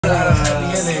She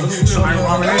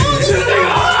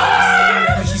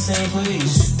saying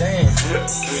please, damn.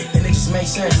 And it just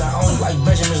makes sense. I only like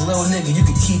Benjamin's little nigga. You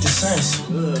can keep the sense.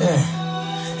 Damn.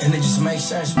 And it just makes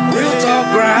sense. Real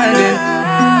talk grinding,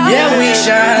 yeah we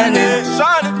shining.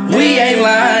 We ain't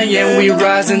lying, yeah we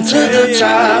rising to the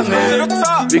top, man.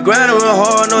 We grinding real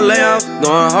hard, no layoff.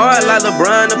 Going hard like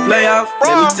LeBron to playoff.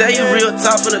 Let me tell you real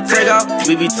talk from the takeoff.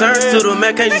 We be turned to the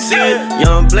man, can't you see it?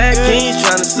 Young black kings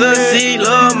trying to succeed,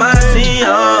 love my team.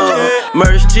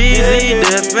 Merch cheesy,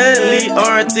 definitely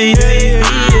RTTV.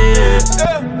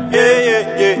 Yeah,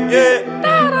 yeah, yeah, yeah.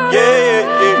 Yeah,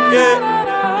 yeah, yeah, yeah.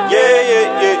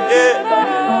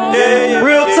 Yeah.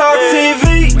 Real Talk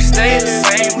TV. We stay the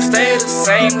same, we stay the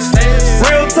same, we stay the same.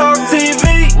 Real Talk TV.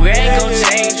 We ain't gon'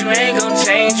 change, you ain't gon'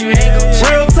 change, you ain't gon' change.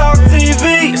 Real Talk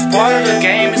TV. It's part of the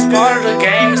game, it's part of the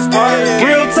game, it's part of the game.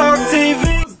 Real Talk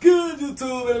TV. What's good,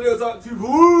 YouTube, man? Real Talk TV.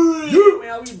 Yeah.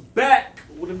 Man, we back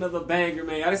with another banger,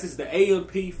 man. This is the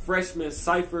AMP freshman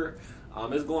Cypher.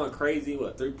 It's going crazy,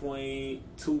 what,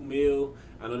 3.2 mil.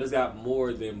 I know this got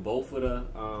more than both of the,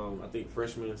 I think,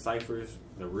 freshman Cyphers,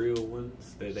 the real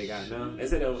ones that they got now. They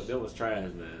said that was trash,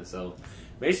 man. So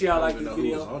make sure y'all like this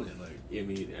video. On it, like, yeah,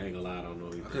 me, I ain't gonna lie, I don't know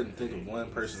either. I couldn't think of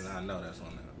one person that I know that's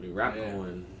on there. I mean, rap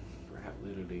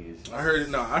literally is. I heard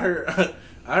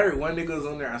one nigga was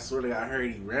on there. I swear to God, I heard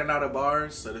he ran out of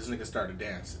bars, so this nigga started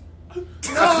dancing. No,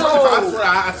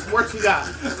 I swear to God.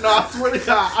 No, I swear to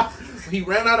God. He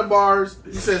ran out of bars.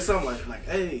 He said something like,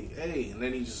 hey, and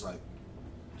then he just like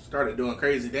started doing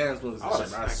crazy dance moves and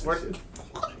shit. I swear to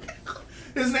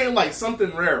his name like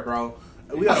something rare, bro.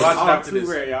 We gotta watch it after this.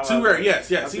 Too rare, yes.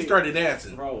 He started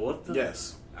dancing. Bro, what the?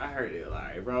 Yes. I heard it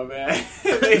like, bro, man.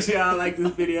 Make sure y'all like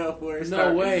this video for it.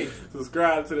 No way.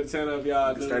 Subscribe to the channel if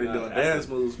y'all started doing dance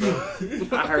moves, bro.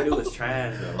 I heard it was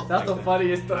trash, though. That's the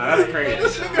funniest stuff. That's crazy.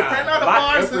 This nigga ran out of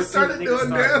bars and started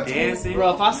doing dancing.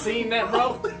 Bro, if I seen that,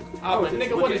 bro, I would,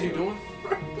 nigga, what is you doing?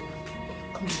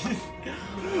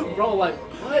 Bro, like,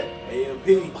 what? AMP.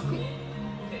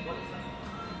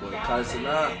 Boy, Tyson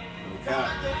out.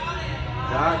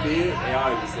 God did. They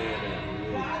always be saying that.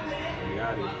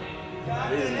 God did.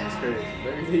 This nigga's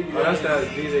crazy. Oh, that's that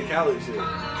DJ Khaled shit.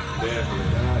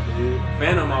 Definitely. God did.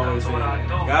 Phantom always saying that.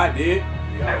 God did.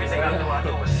 Everything I do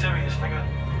is serious, nigga.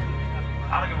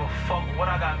 I don't give a fuck what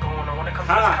I got going on. When it comes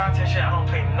to this content shit, I don't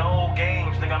play no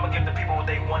games, nigga. I'm gonna give the people what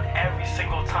they want every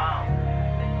single time.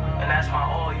 And that's my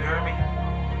all, you heard me?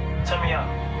 Turn me up.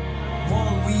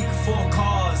 1 week, 4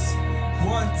 cars.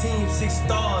 1 team, 6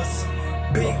 stars.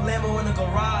 Big Lambo in the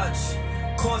garage.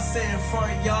 Corset in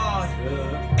front yard.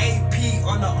 AP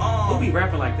on the arm. Who be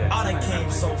rapping like that? I done came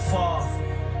so far.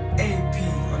 AP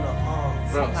on the arm.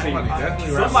 Bro,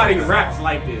 somebody raps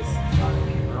like this. I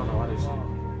don't know why this shit.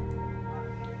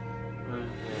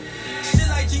 Shit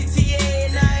like GTA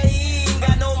and I ain't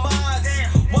got no mods.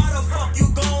 Why the fuck you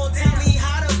gon' tell me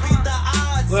how to beat the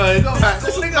odds? Well,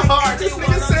 this nigga hard. This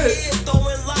nigga said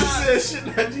shit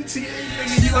like GTA,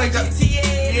 nigga. You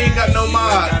ain't got no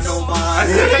mods. Why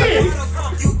the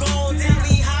fuck you gon' tell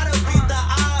me how to beat the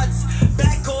odds?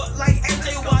 Backcourt like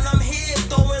MJ while I'm here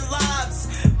throwing lobs.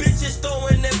 Bitches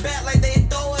throwing it back like they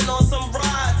throwing on some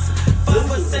rods.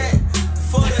 5%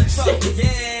 for the truck,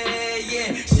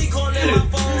 yeah. She calling my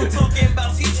phone talking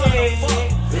about she tryna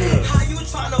fuck. How you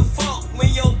tryna fuck when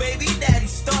your baby daddy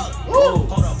stuck?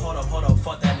 Hold up,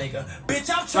 fuck that nigga. Bitch,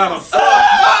 I'm tryna fuck.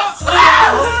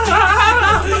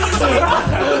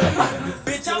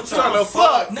 Bitch, I'm tryna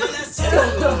fuck. Now let's talk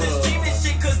about this streaming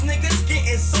shit, cause niggas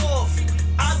getting soft.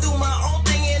 I do my own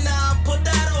thing and I put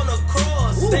that on the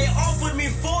cross. They offered me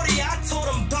 40, I told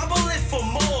them double it for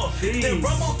more. Then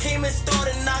Rumble came and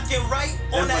started knocking right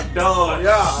on that door.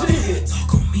 Yeah.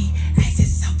 Talk on me, ask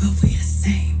yourself if we the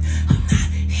same. I'm not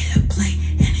here to play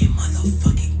any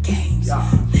motherfucking games.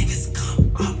 Niggas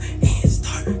come up and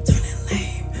start turning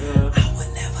lame. I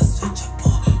would never switch a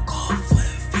ball, call for the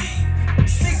fame.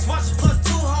 6 watches plus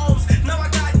 2 homes. Now I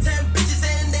got 10 bitches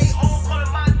and they all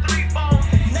calling my 3 phones.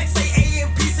 Next say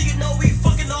AMP, so you know we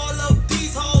fucking all of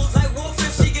these hoes. Like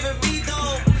Warfare, she giving me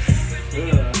dough.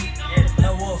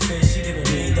 That Warfare, she giving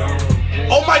me dough.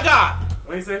 Oh my God.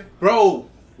 What you say? Bro,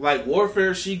 like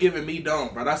Warfare, she giving me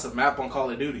Dome, bro. That's a map on Call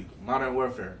of Duty. Modern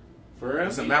Warfare. For real?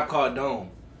 It's a map called Dome.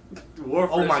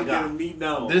 Warfare, Oh my God. Me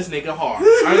down. This nigga hard.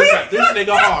 This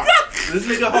nigga hard. This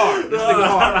nigga hard. This nigga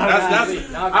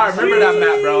hard. I remember that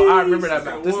map, bro. I remember that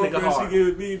map. This nigga hard.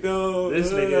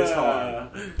 This nigga is hard.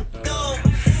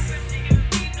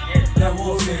 That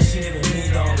Warfare, she giving me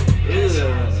dough.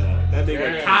 That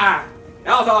nigga high.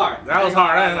 That was hard. That was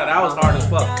hard. That was hard as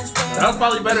fuck. That was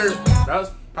probably better. That was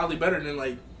probably better than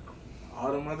like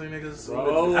All them other niggas,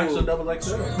 Bro. actual double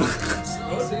XL.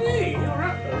 Hey, you don't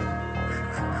rap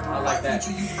though. I like that.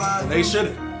 They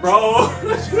shouldn't. Bro.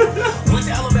 Went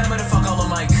to Alabama to fuck all of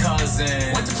my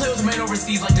cousins. Went to play with a man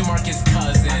overseas like DeMarcus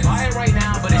Cousins. Buy it right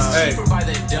now, but it's cheaper by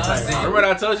the dozen. Remember what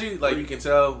I told you? Like, you can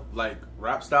tell, like,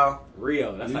 rap style.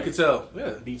 Rio. That's You like can tell.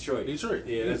 Yeah. Detroit.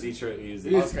 Yeah, that's Detroit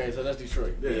music. Okay, so that's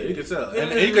Detroit. Yeah, you can tell.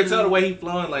 And you can tell the way he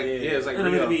flowing, like, it's like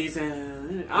Rio.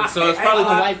 So it's probably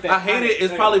gonna like that. I hate it.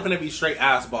 It's probably gonna be straight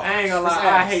ass ball. I ain't gonna lie.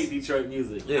 I hate Detroit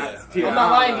music. Yeah. I'm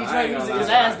not lying. Detroit music is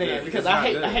ass then because I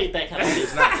hate that kind of shit.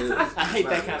 It's not good. I hate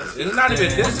that kind of shit.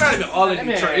 It's not even all in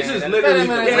Detroit. It's just literally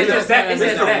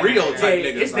the real type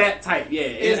niggas. It's that type. Yeah.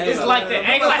 It's like that.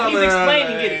 Ain't like he's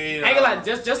explaining it. Ain't like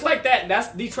just like that. That's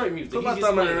Detroit music. Put my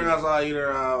thumb in there. I was like,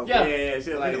 Yeah,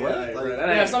 shit like that.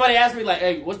 Yeah, if somebody asked me like,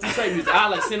 "Hey, what's Detroit music?" I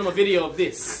like send them a video of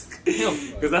this.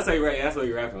 Because that's how you rap. That's what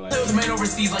you rapping like. Play with a man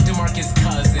overseas like DeMarcus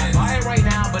Cousins. Buy it right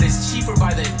now, but it's cheaper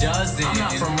by the dozen. I'm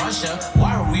not from Russia.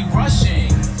 Why are we rushing?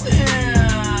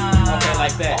 Yeah. Okay,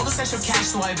 like that. All this extra cash,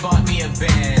 so I bought me a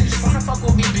Benz. Wanna fuck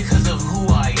with me because of who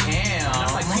I am.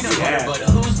 That's like peanut butter, but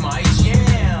who's my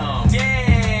jam?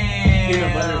 Damn.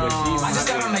 Peanut butter, but she's I just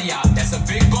got on a yacht. That's a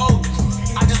big boat.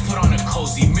 I just put on a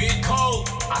cozy mid coat.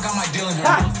 I got my deal in her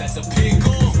mouth. That's a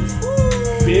pickle.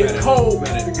 Big cold.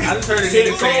 I just heard a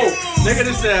nigga say, nigga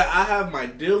just said, I have my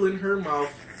dill in her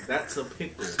mouth. That's a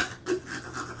pickle.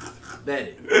 Bet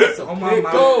it. It's a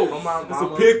pickle. It's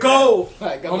a pickle.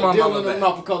 I got my deal in the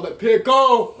mouth called that pickle.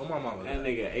 Oh, my mama. That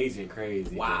nigga agent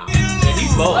crazy. Wow. Yeah,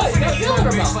 he's bold. Hey, got deal in her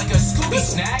Bitch mouth. like a Scooby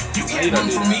snack. You can't run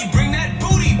from me. Bring that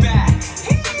booty back.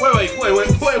 Wait. What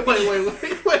the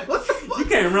fuck? You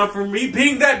can't run from me.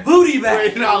 Bring that booty back.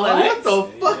 Wait, no, like, what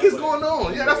the fuck is going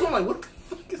on? Yeah, that's what I'm like, what the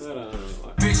fuck is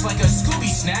Bitch like a Scooby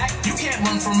snack. You can't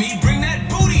run from me. Bring that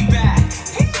booty back.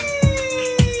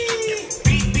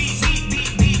 Beep, beep, beep,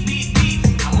 beep, beep, beep,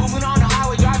 beep. I'm moving on the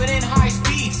highway, driving in high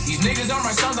speeds. These niggas are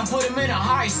my sons. I put them in a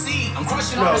high seat. I'm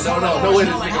crushing on this No way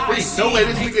this nigga free. No way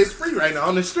this nigga is free right now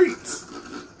on the streets.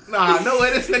 Nah, no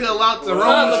way this nigga allowed to I'm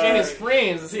run. look at his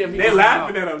friends and see if he They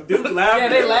laughing at him. Duke laughing. Yeah,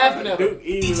 they laughing at him. Duke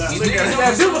even laughing.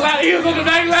 Yeah, Duke was laughing. He was on the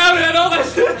back laughing at all that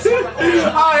shit.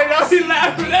 I know he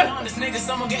laughing at him. This nigga,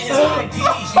 someone get his IP.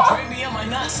 She drain me on my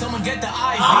nuts. Someone get the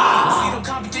IV. See no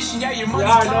competition. Yeah, your money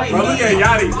tight. Bro, look at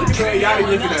Yachty. Look at Yachty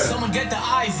looking at him. Someone get the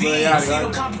IV. Yachty, See no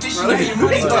right? competition. Yeah, your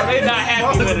money tight. They not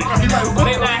happy with it.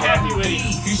 They not happy with it.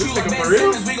 You shoot like Ben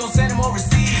Simmons, we gon' send him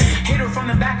overseas. Hit her from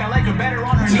the back, I like her better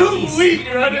on her knees. Weak,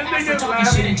 bro. This nigga's Talking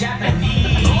laughing. shit in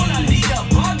Japanese. Going on need a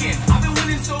buggin'. I've been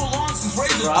winning so long since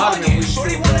Razor's buggin'.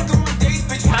 Shorty wanna go on dates,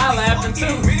 bitch. I laughing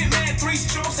too. Minute man, 3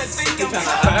 strokes, I think I'm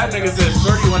That nigga said,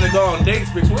 Shorty wanna go on dates,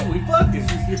 bitch. What we fucking?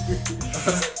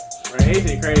 Right,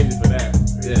 agent crazy for that.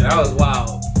 Yeah, that was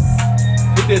wild.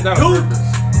 He did that on purpose.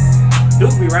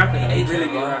 Duke be rapping. He really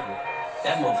be rapping.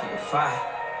 that motherfucker fire.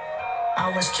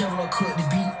 I was killing her quick to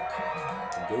beat.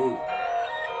 Dude.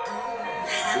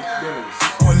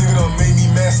 One nigga done made me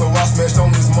mad, so I smashed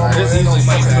on this mama. This And I'm easily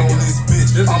money fucking back on in. this bitch.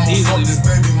 This is I'ma easily- fuck this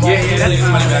baby mama. Yeah, that's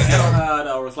Easily money back out.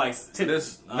 No, it's like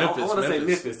This I Memphis. want to say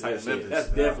Memphis type shit. Memphis. That's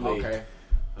definitely. Okay.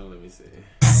 Oh, let me see.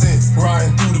 Since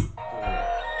riding through the.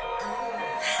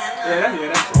 Yeah,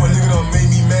 that's. One nigga done made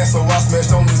me mad, so I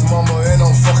smashed on this mama. And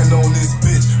I'm fucking on this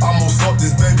bitch. I'ma fuck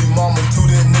this baby mama too.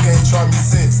 That nigga ain't try me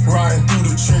since. Riding through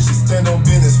the trenches, stand on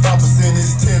business. 5%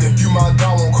 is 10. If you my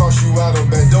dog, won't cost you out of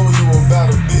back door, you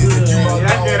about a bitch. If you my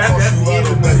dog, won't cost you out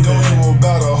of back door, you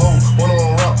about a hoe. One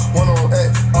on rap, one on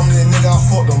act. I'm that nigga, I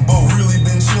fuck them both. Really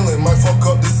been chillin', might fuck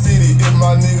up the city if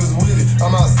my niggas with it.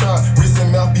 I'm outside, wrist and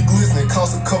mouth be glistening.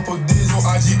 Cost a couple digits on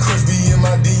IG crush, be in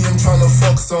my DM tryna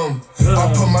fuck some. I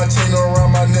put my chain around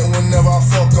my neck whenever I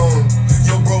fuck on him.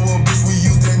 Yo, bro, bitch, we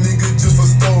use that nigga just for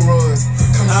store runs.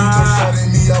 Come shoot your shot at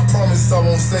me, I promise I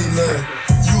won't say nothing.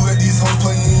 You let these hoes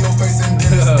play in your face and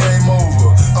then it's game over.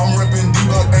 I'm reppin'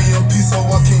 D-Block AMP, so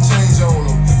I can't change on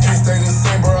them. Can't stay the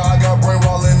same, bro, I got brain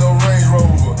wall in the Range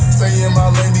Rover. Stay in my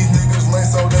lane, these niggas lame,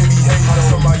 so they be hating. I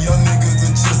tell my young niggas to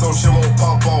chill, so shit won't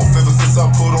pop off. Ever since I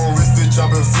put on wrist, bitch, I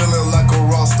been feeling like a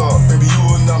rock star. Baby, you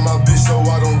are not my bitch, so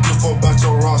I don't give a fuck about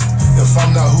your roster. If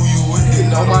I'm not who you with,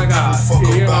 then I don't give a fuck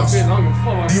about you.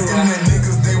 These internet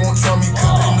niggas, they won't try me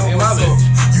cause they know what's up.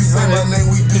 You say my name,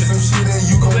 we do some shit and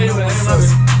you gon' know what's up.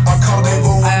 I call they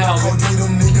go when I call they,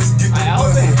 them niggas get the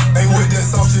buzzing. Ain't with that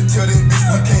soft shit, tell that bitch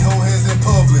we can't hold hands in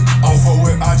public. I don't fuck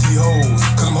with IG hoes,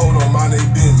 cause them hoes don't mind they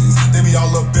business. They be all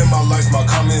up in my likes, my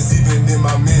comments, even in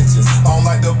my mentions. I don't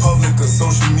like the public or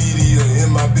social media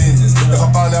in my business. If I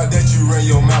find out that you ran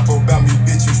your mouth about me,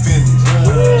 bitch, you finished.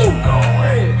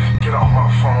 Get off my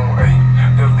phone, ayy.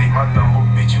 Delete my number,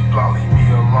 bitch. You block, leave me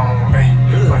alone, ayy.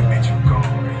 Like, bitch, you gone,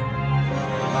 ayy.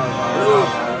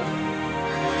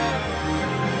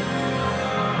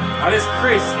 Oh, this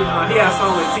Chris. He had a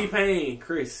song with T-Pain.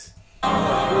 Chris.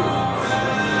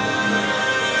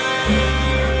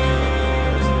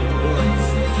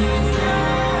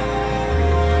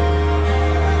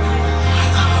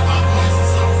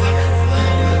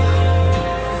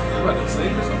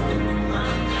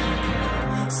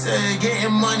 Said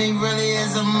getting money really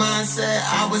is a mindset.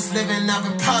 I was living up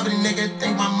in poverty, nigga,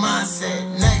 think my mindset.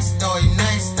 Next story,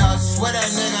 next up, swear that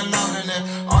nigga loading it.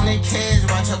 Only kids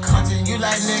watch your content, you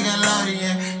like nigga loading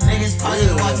it. Niggas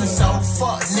probably watching so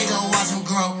fuck, nigga watch them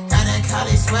grow. Got that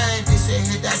college swag, this shit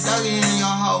hit that doggy in your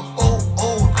hoe. Ooh,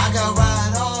 ooh, I got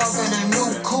ride off in a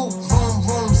new coupe. Boom,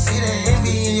 boom, see the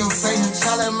envy in your face.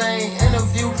 Charlemagne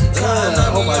interview, trying to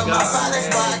know me on my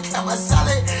balance, but I kept my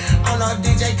solid. I'm no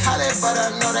DJ Khaled, but I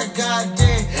know that God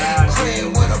did.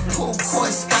 Crib with a pool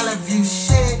court, scholar view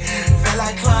shit. Felt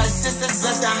like Clyde's sisters,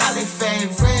 blessed and highly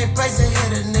favorite. Bracelet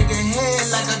hit a nigga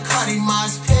head like a Cardi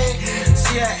Moss pig.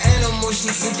 She an animal, she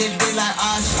eat that dick like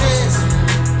ostrich.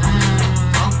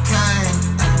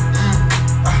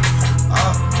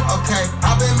 Okay,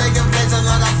 I've been making plays as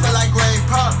long as I feel like Grey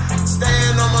Pop.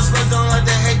 Staying on my spreads, don't let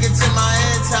the hate get to my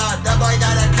head top. That boy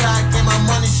got a clock, get my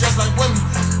money just like with me.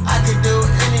 I could do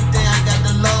anything, I got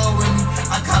the law with me.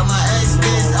 I caught my ex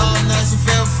bitch, oh now she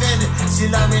feel offended. She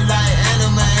love me like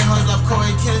anime, hoes love Corey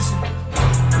Kitchen.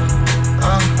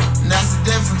 That's the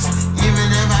difference. Even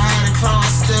if I had a clone,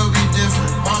 I'd still be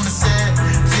different. Mama said,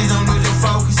 please don't lose your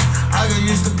focus. I got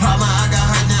used to pop, I got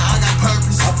hurt, now I got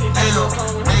purpose.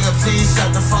 Damn, nigga, please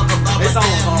shut the fuck up about my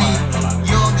damn knee.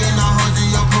 You don't get no hoes in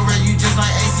your parade, you just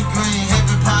like AC Green.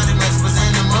 Hippopotamus was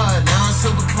in the mud, now I'm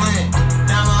super clean.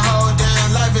 Now my whole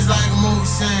damn life is like a movie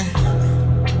scene.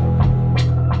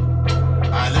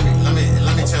 Alright, let me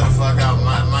chill the fuck out.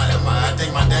 I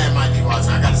think my dad might be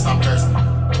watching. I gotta stop cursing.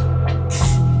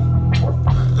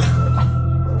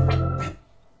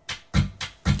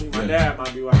 My dad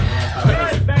might be watching.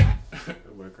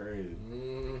 That boy crazy.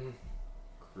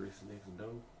 Chris next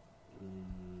dope.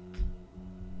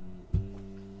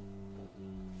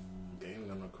 Game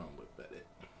gonna come with better.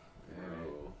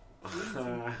 Bro.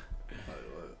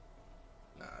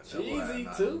 Cheesy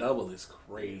too. Double is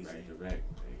crazy. Back to back.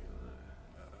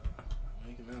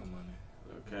 Making that money.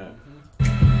 Okay.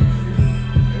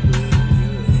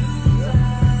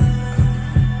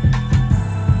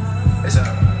 It's up.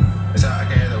 I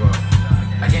can't hear that well.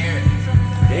 I can't hear it. I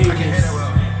can't hear that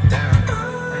well. Damn. I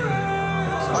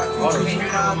can't hear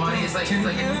that well, money. It's like can you?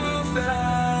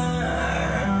 Damn.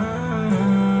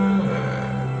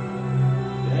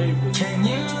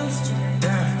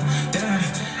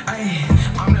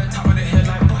 I'm the top of the hill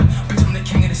like what? Bitch, I'm the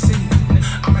king of the city.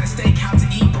 I'm at a steakhouse to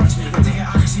eat brunch. I take it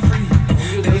out 'cause she pretty.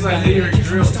 It's like lyric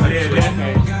drill.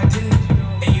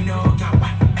 And you know I got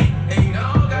what? And you know I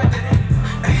got that.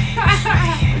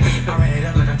 I ran it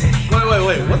up like I'm Diddy.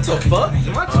 Wait, what the fuck?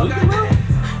 Am I tweaking, bro?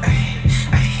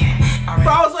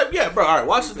 Bro, I was like, yeah, bro, alright,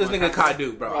 watch what this nigga Kai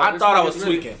do, bro. I thought I was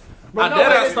tweaking. I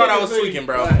thought I was tweaking,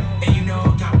 bro. And you know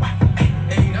I got what?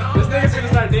 This nigga's gonna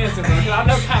start dancing, bro. I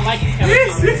know kind of like this kind of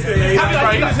shit. Bro,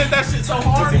 he just hit that shit so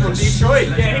hard. He's from Detroit.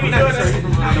 Yeah, he be doing that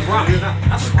from the Bronx. New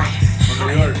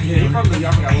York. Yeah, he from New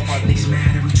York. I got one part. Niggas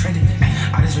mad that we trending.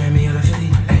 I just ran me on a 50.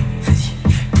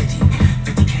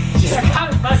 50K. Yeah, how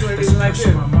the fuck do I be like this?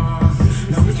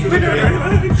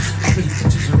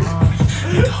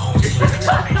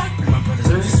 My brothers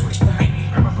never switch.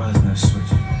 My brothers never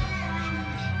switch.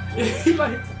 He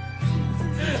like.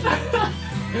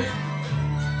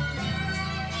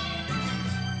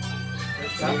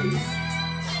 Hey,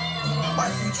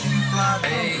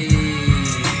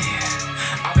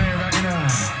 I've been rocking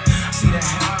up. See that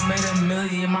how I made $1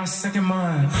 million in my second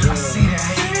month. I see that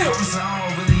hate comes, I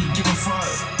don't really give a fuck.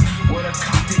 With a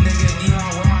cocked nigga,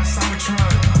 Elon with my Cypher.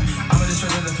 I'ma just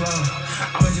trust the flow.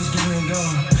 I'ma just give it and go.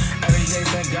 Every day,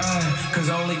 thank God,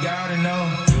 'cause only God will know.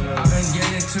 I've been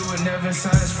getting to it, never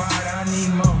satisfied. I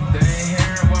need more. They ain't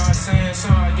hearing what I'm saying,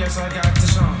 so I guess I got the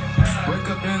song. Wake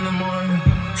up in the morning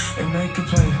and make a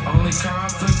play. Only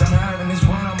conflict I'm having is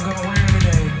what I'm gonna wear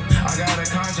today. I gotta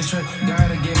concentrate,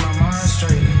 gotta get my mind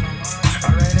straight.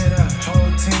 I ran it up,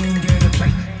 whole team get a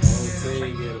play.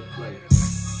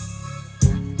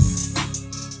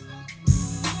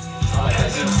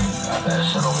 Got that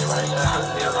shit on me right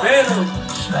now. Phantom.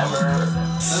 Never.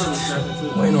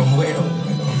 Wait on.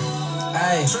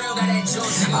 Hey,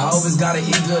 I always gotta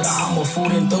eat good, I'm a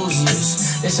food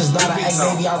enthusiast. This is not an act,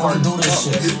 baby, I wanna do this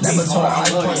shit. Never told her I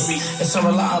like it, it's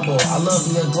unreliable. I love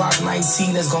me a Glock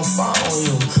 19 that's gon' fall on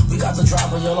you. We got the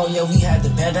driver, YOLO, yeah, we had the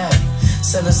bad that.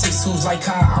 762s like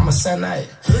Kai, I'm a send that.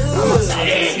 I'm a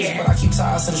tie, but I keep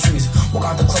ties to the streets. Walk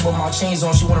out the club with my chains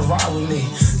on, she wanna ride with me.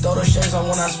 Throw the shades on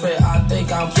when I spit, I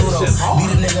think I'm Pluto. Beat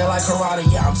a nigga like karate,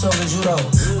 yeah, I'm talking judo.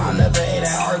 I never ate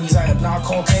at Arby's, I am not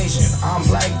Caucasian. I'm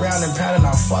black, brown, and powder,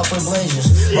 I fuck with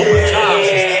blazers.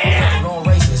 No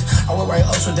races. I wear white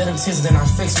Oxford denim tits, then I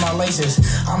fix my laces.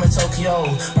 I'm in Tokyo,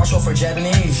 my chauffeur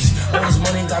Japanese. All this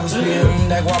money got me spitting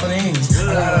that Guapanese.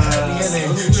 I got a happy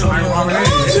ending, show me on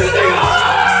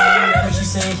she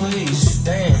saying please,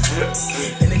 damn.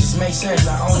 And it just makes sense.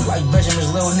 I only like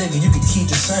Benjamin's little nigga, you can keep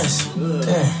the sense.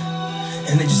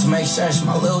 Damn. And it just makes sense.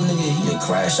 My little nigga, he a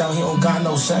crash out, he don't got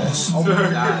no sense. Oh my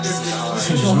God.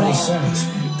 It just makes sense.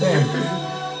 Damn.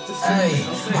 Hey,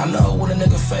 I know when a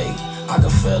nigga fake, I can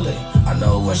feel it. I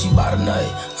know when she by the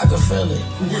night, I can feel it.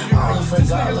 I only friend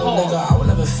God, little nigga, I will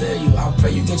never feel you. I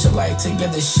pray you get your life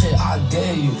together, shit, I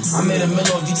dare you. I'm in the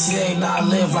middle of GTA, now I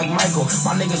live like Michael.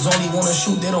 My niggas only wanna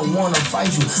shoot, they don't wanna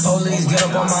fight you. Police get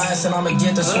up on my ass and I'ma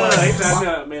get the swear.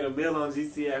 I made a meal on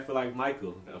GTA, I feel like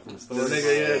Michael from the story.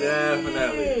 Nigga, yeah,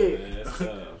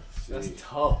 definitely. That's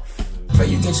tough. Pray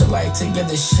you get your life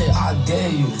together, shit, I dare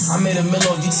you. I'm in the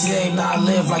middle of GTA, now I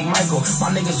live like Michael.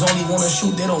 My niggas only wanna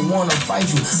shoot, they don't wanna fight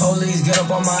you. Police get up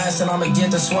on my ass and I'ma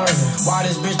get the swerving. Why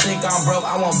this bitch think I'm broke,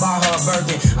 I won't buy her a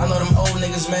Birkin. I know them old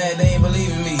niggas mad, they ain't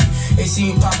believing me. They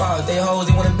see me pop out, they hoes,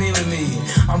 they wanna be with me.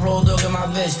 I'm rolled up in my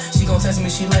bitch, she gon' text me,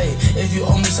 she late. If you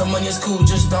owe me some money, it's cool,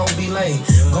 just don't be late.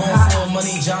 Going for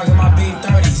money, jogging my big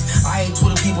 30s. I hate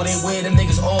Twitter people, they wear them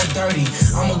niggas all dirty.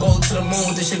 I'ma go to the moon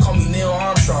with this shit, call me Neil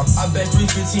Armstrong. I bet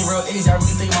 315 real easy, I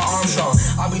really think my arm's strong.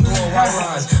 I be doing white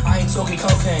lines, I ain't talking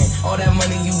cocaine. All that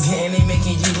money you getting, they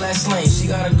making you less lame.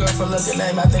 She got a girlfriend looking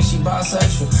at me, I think she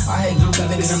bisexual. I hate group of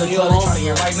niggas in the club, they try to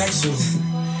get right next to you.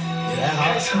 Yeah, that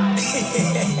hot.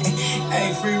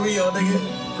 Hey, free Rio, nigga.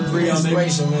 Free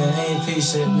inspiration, man. AMP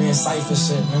shit, man. Cypher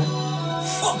shit, man.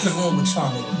 Fuck is wrong with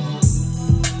y'all, nigga?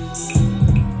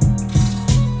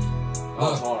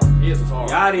 That's hard. He is hard.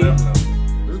 Yachty.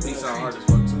 This beat sound hard as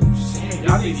fuck too.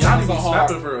 Yachty be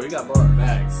snapping for real. He got bars.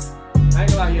 Facts. I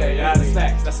ain't gonna lie, yeah, that's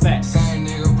facts. That's facts. Same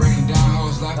nigga breaking down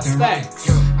hoes left and right.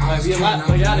 I was counting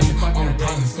up on a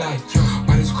private flight.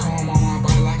 All this chrome on my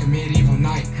body like a medieval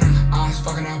knight. I was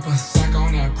fucking up a sack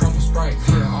on that purple Sprite.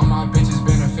 Yeah, all my bitches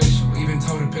beneficial. Even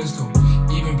told a pistol.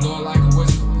 Even blow it like a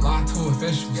whistle. Lie to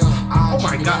officials. I oh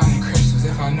my God. Crystals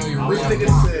if I know you're real.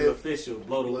 Official,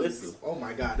 blow the whistle. Oh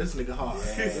my God, this nigga hard.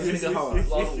 This nigga hard.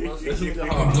 This nigga Blow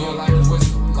hard. it like a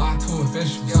whistle. Lie to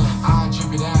officials. I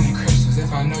drip it down in crystals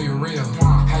if I know you're real.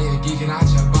 How you geeking out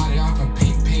your body off a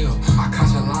pink pill? I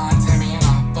caught your line, Tammy, and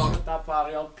I fuck. Stop out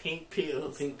of your pink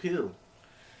pills. Pink pill.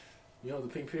 You know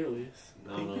what the pink pill is?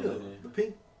 Pink pill.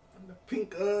 The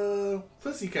pink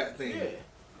pussycat thing. Yeah.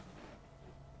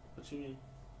 What you mean?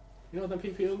 You know what that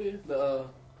pink pill is? The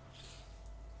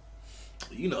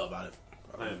You know about it.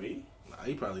 Man, me? Nah,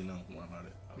 you probably know more about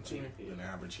it. What you mean? Than the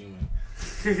average human.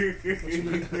 Get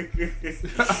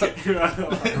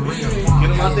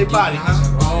them out their body,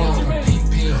 huh? Pink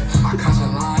pill. I caught your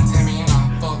line, Tammy, and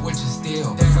I fuck with you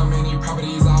still. There's so many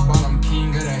properties, I bought them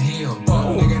king of the hill.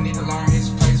 Nigga need to learn his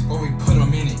place, but we put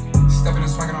him in it. Stepping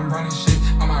and swinging, I'm running shit,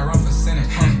 I might run for Senate.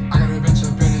 I got a bitch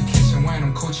up in the kitchen wearing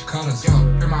them coochie cutters.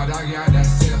 Bring my doggy out that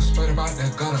cell, straight about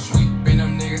that gutter. We been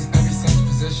them niggas ever since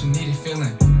position needed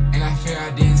feeling. And I fear I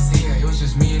didn't see her, it was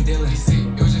just me and Dylan.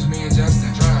 It was just me and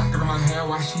Justin. Grab my hair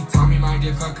while she taught me might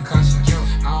give her concussion.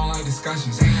 I don't like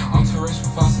discussions, I'm too rich for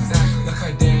fussing. Look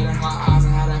her dead in her eyes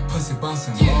and how that pussy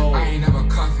bustin'. I ain't never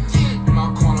cuffin'. In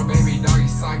my corner, baby doggy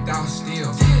psyched out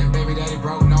still. And baby daddy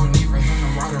broke, no need for him to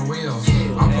ride a wheel.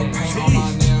 I put paint on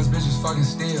my nails, bitches fucking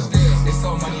still. There's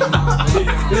so money in my bag,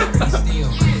 I'm pretty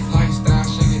still. Lifestyle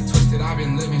shit get twisted, I've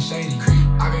been living shady.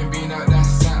 I've been beating up that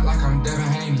sack like I'm Devin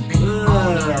Haney. I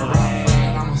don't need a rock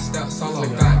friend, I'm a step solo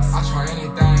back. I try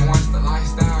anything once the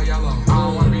lifestyle yellow. I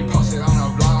don't wanna be posted on the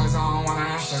blogs, I don't wanna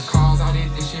answer calls. I did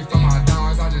this shit for my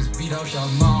dogs, I just beat up your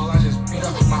mall. I just beat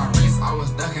up my wrist, I was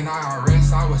ducking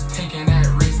IRS. I was taking that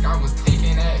risk, I was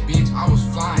taking that bitch. I was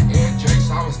flying air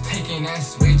drakes, I was taking that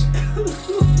switch.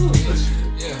 Bitch,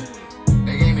 yeah.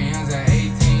 They gave me hands at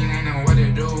 18, ain't know what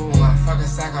to do. I fuck a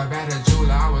sack up at the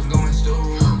jeweler, I was going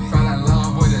stool. Fell in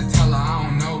love with a teller, I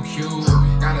don't know Q.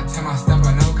 Gotta tell my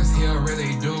stepper no, cause he'll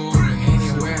really do.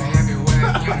 Anywhere,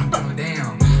 everywhere, he don't give a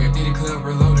damn. If did the club,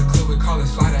 reload the clip, we call it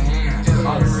sleight of hand.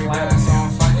 All the rebalance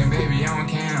on fucking baby, I don't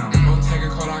count. Go take a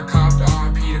cold, I copped the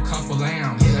RP, a couple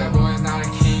lambs. That boy's not a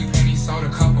king, penny, so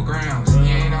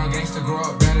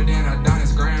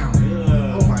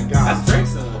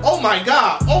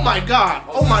Oh my god.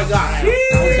 Oh my god.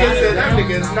 That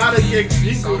nigga is not a gig.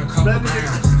 This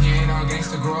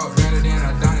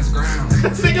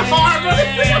nigga hard, bro.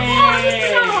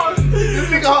 This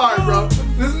nigga hard, bro.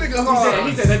 This nigga hard.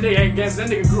 He said that nigga ain't guess. That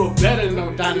nigga grew up better than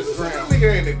no dinosaur ground. This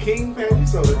nigga ain't the king fan. He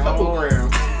sold a couple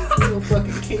grams. Little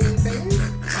fucking king fan.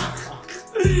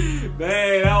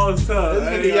 Man, that was tough.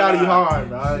 This nigga Yachty hard,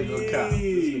 bro. I ain't gonna count. This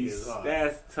nigga is hard.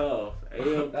 That's tough.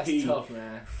 AMP. That's tough,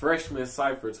 man. Freshman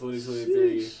Cypher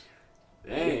 2023.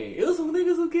 Dang, it was some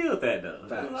niggas who killed that though.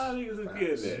 There was a lot of niggas who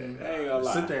killed that. I ain't gonna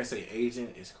lie. Sit there and say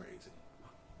agent is crazy.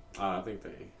 I think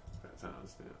they got time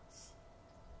stamps.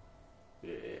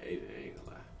 Yeah, agent ain't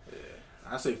gonna lie.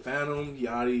 Yeah. I say Phantom,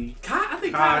 Yachty. Kai, I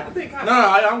think Kai. No,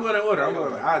 I'm going in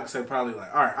order. I'd say probably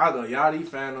like, all right, I'll go Yachty,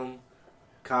 Phantom,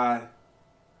 Kai,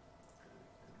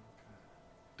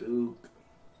 Duke.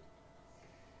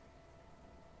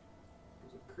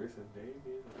 Chris and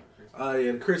David. Oh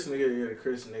yeah, the Chris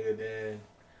nigga, then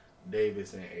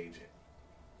Davis and Agent.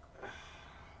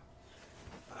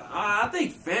 I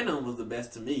think Phantom was the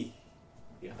best to me.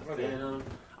 Yeah, Okay. Phantom.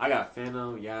 I got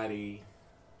Phantom, Yachty.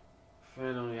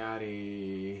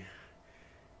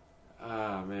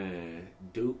 Ah man,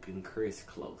 Duke and Chris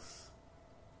close.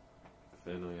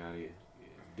 Phantom, Yachty,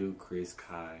 Duke, Chris,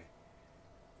 Kai.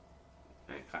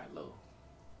 And Kai low.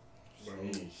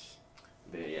 Sheesh.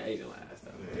 Man, yeah, he don't last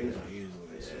though. Yeah, Agent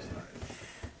just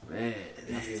like, Man,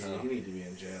 he need to be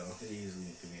in jail. He easily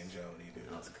need to be in jail when he do.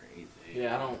 that was crazy.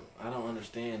 Yeah, I don't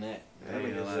understand that. That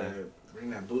nigga said, bring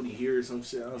that booty here or some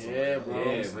shit. I was Yeah, like,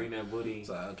 bro. Yeah, bring that booty. It's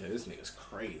like, okay, this nigga's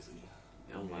crazy.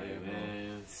 I'm Yeah, like, bro.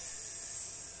 man,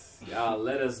 y'all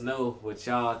let us know what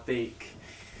y'all think.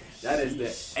 That is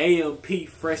the AMP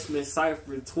Freshman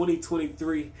Cypher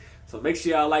 2023. So make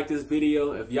sure y'all like this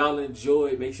video. If y'all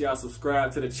enjoyed, make sure y'all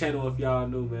subscribe to the channel if y'all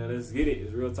new, man. Let's get it.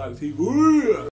 It's Real Talk TV.